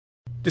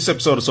This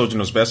episode of Soldier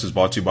Knows Best is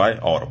brought to you by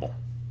Audible.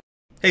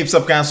 Hey, what's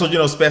up guys, Soldier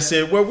Knows Best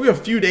here. Well, we're a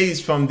few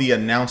days from the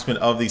announcement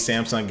of the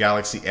Samsung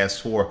Galaxy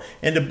S4,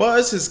 and the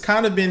buzz has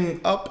kind of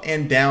been up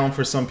and down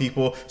for some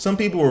people. Some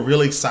people were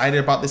really excited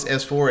about this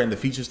S4 and the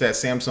features that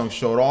Samsung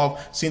showed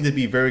off seemed to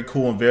be very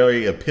cool and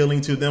very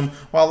appealing to them,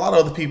 while a lot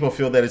of other people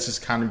feel that it's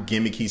just kind of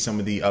gimmicky, some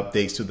of the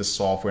updates to the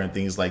software and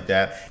things like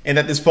that, and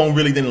that this phone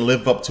really didn't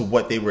live up to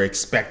what they were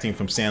expecting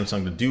from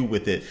Samsung to do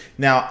with it.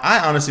 Now, I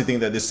honestly think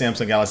that this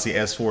Samsung Galaxy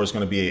S4 is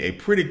going to be a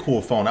pretty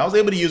cool phone. I was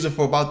able to use it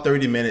for about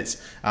 30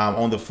 minutes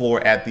on the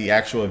floor at the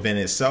actual event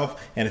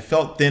itself, and it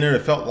felt thinner,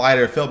 it felt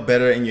lighter, it felt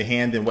better in your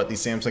hand than what the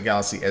Samsung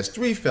Galaxy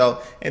S3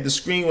 felt, and the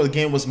screen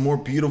again was more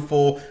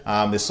beautiful.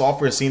 The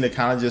software seemed to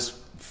kind of just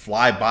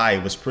fly by.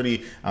 It was pretty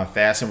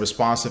fast and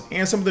responsive,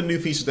 and some of the new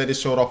features that it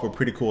showed off were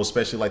pretty cool,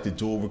 especially like the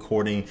dual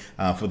recording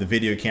for the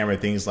video camera,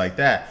 things like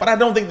that. But I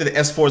don't think that the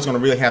S4 is going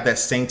to really have that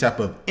same type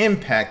of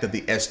impact that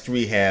the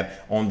S3 had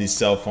on the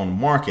cell phone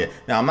market.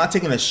 Now, I'm not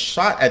taking a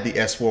shot at the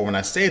S4 when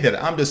I say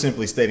that. I'm just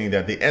simply stating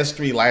that the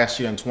S3 last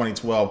year in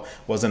 2012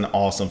 was an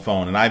awesome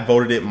phone, and I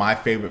voted it my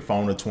favorite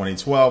phone of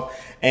 2012.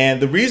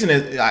 And the reason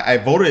I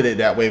voted it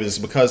that way was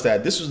because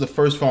that this was the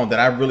first phone that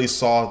I really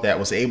saw that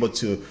was able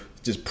to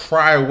just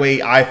pry away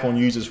iPhone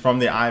users from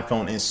their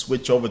iPhone and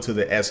switch over to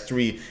the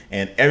S3,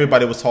 and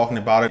everybody was talking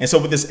about it. And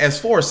so with this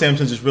S4,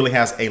 Samsung just really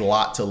has a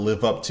lot to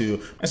live up to.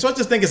 And so I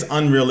just think it's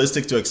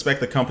unrealistic to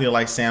expect a company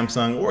like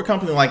Samsung or a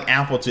company like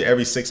Apple to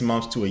every 6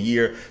 months to a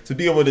year to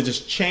be able to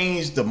just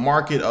change the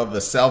market of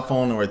a cell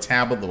phone or a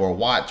tablet or a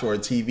watch or a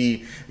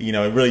TV, you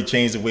know, and really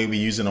change the way we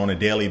use it on a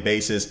daily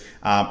basis.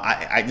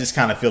 I just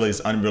kind of feel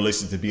it's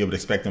unrealistic to be able to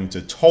expect them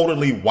to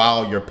totally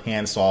wow your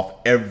pants off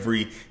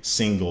every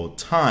single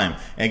time.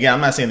 And again, I'm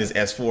not saying this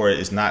S4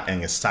 is not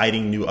an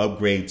exciting new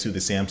upgrade to the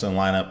Samsung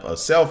lineup of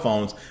cell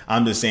phones.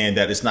 I'm just saying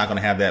that it's not going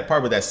to have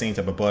probably that same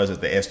type of buzz as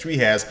the S3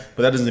 has,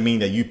 but that doesn't mean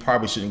that you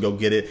probably shouldn't go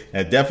get it.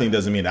 That definitely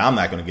doesn't mean that I'm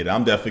not going to get it.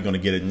 I'm definitely going to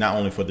get it, not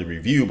only for the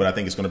review, but I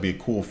think it's going to be a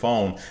cool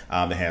phone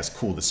that has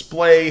cool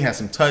display, has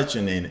some touch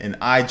and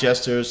eye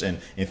gestures and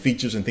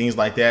features and things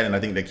like that. And I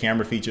think the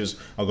camera features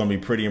are going to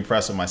be pretty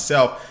impressive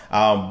myself.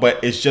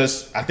 But it's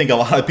just, I think a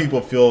lot of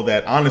people feel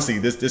that, honestly,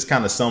 this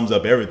kind of sums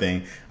up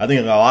everything. I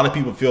think a lot of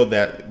people feel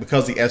that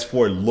because the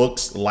S4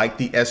 looks like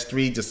the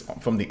S3 just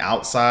from the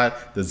outside,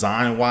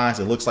 design wise,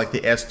 it looks like the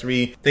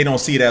S3. They don't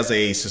see it as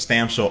a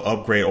substantial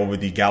upgrade over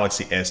the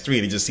Galaxy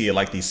S3. They just see it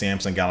like the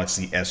Samsung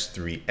Galaxy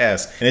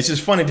S3s. And it's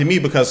just funny to me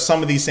because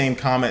some of these same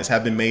comments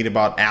have been made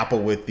about Apple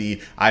with the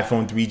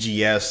iPhone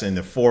 3GS and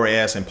the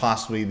 4S, and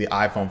possibly the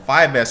iPhone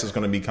 5S is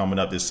going to be coming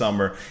up this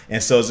summer.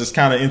 And so it's just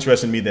kind of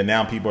interesting to me that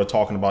now people are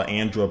talking about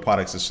Android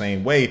products the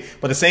same way.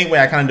 But the same way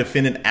I kind of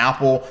defended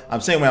Apple, I'm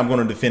the same way I'm going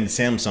to defend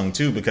Samsung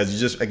too, because you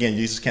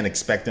just can't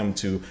expect them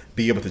to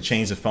be able to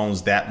change the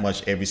phones that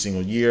much every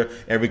single year.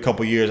 Every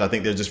couple years, I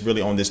think they're just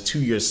really on this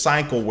 2-year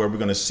cycle where we're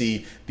going to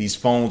see these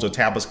phones or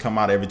tablets come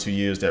out every 2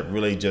 years that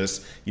really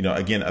just, you know,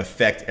 again,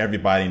 affect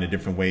everybody in a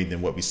different way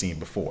than what we've seen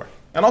before.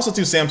 And also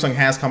too, Samsung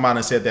has come out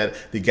and said that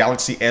the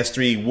Galaxy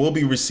S3 will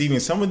be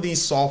receiving some of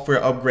these software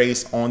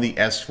upgrades on the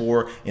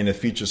S4 in the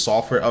future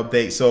software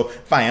update. So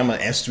if I am an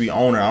S3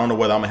 owner, I don't know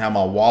whether I'm gonna have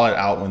my wallet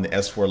out when the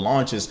S4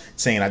 launches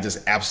saying I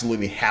just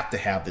absolutely have to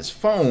have this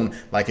phone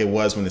like it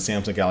was when the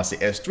Samsung Galaxy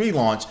S3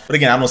 launched. But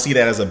again, I don't see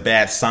that as a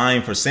bad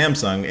sign for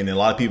Samsung. And a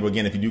lot of people,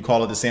 again, if you do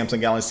call it the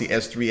Samsung Galaxy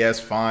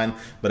S3s, fine.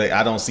 But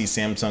I don't see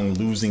Samsung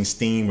losing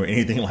steam or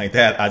anything like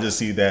that. I just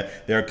see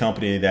that they're a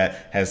company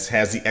that has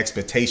the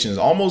expectations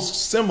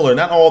almost similar,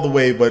 not all the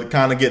way, but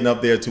kind of getting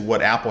up there to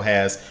what Apple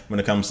has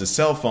when it comes to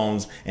cell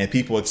phones, and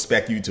people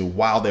expect you to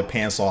wow their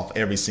pants off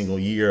every single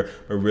year.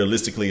 But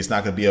realistically, it's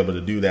not going to be able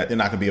to do that. They're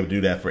not going to be able to do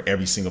that for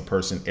every single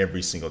person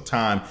every single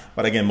time.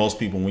 But again, most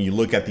people, when you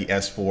look at the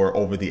S4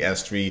 over the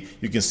S3,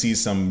 you can see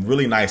some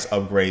really nice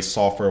upgrades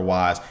software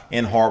wise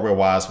and hardware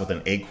wise with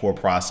an 8-core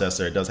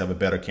processor. It does have a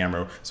better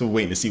camera, so we're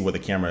waiting to see what the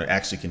camera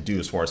actually can do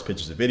as far as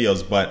pictures and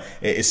videos, but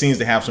it seems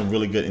to have some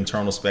really good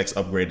internal specs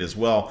upgraded as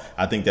well.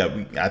 I think the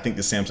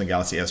Samsung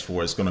Galaxy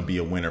S4 is going to be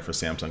a winner for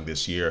Samsung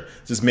this year.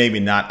 Just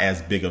maybe not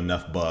as big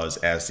enough buzz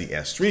as the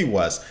S3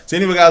 was. So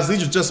anyway, guys,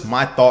 these are just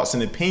my thoughts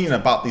and opinion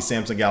about the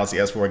Samsung Galaxy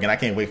S4. Again, I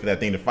can't wait for that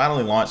thing to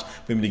finally launch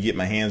for me to get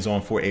my hands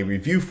on for a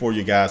review for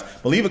you guys.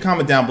 But leave a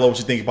comment down below what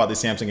you think about the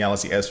Samsung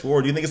Galaxy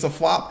S4. Do you think it's a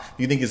flop?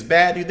 Do you think it's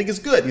bad? Do you think it's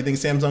good? Do you think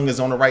Samsung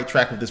is on the right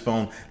track with this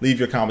phone? Leave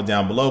your comment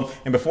down below.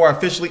 And before I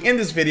officially end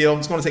this video, I'm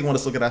just going to take one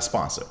look at our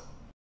sponsor.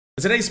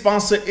 Today's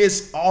sponsor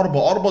is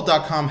Audible.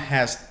 Audible.com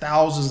has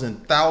thousands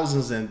and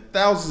thousands and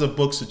thousands of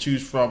books to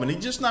choose from, and they're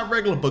just not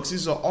regular books.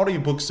 These are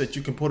audiobooks that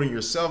you can put on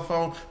your cell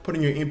phone, put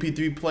in your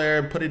MP3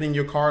 player, put it in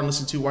your car and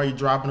listen to while you're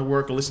driving to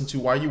work, or listen to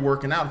while you're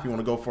working out if you want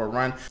to go for a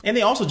run. And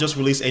they also just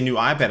released a new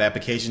iPad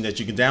application that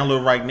you can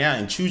download right now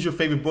and choose your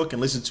favorite book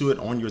and listen to it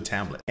on your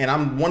tablet.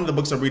 And one of the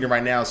books I'm reading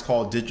right now is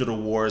called Digital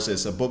Wars.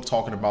 It's a book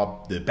talking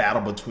about the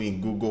battle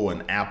between Google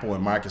and Apple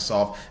and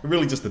Microsoft, and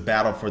really just the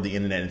battle for the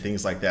internet and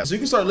things like that. So you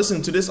can start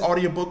listening to this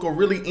audiobook or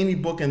really any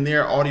book in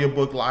their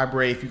audiobook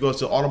library if you go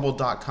to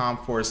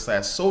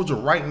audible.com/soldier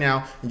right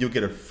now, and you'll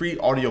get a free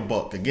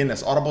audiobook. Again,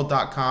 that's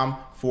audible.com/soldier.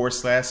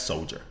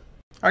 patreon.com/soldier.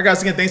 All right,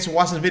 guys, again, thanks for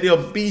watching the video.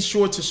 Be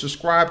sure to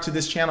subscribe to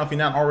this channel if you're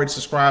not already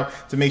subscribed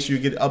to make sure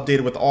you get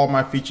updated with all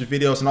my featured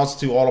videos, and also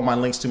to all of my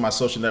links to my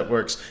social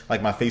networks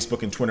like my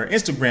Facebook and Twitter,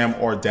 Instagram,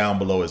 or down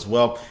below as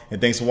well. And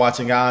thanks for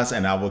watching, guys,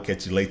 and I will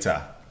catch you later.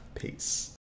 Peace.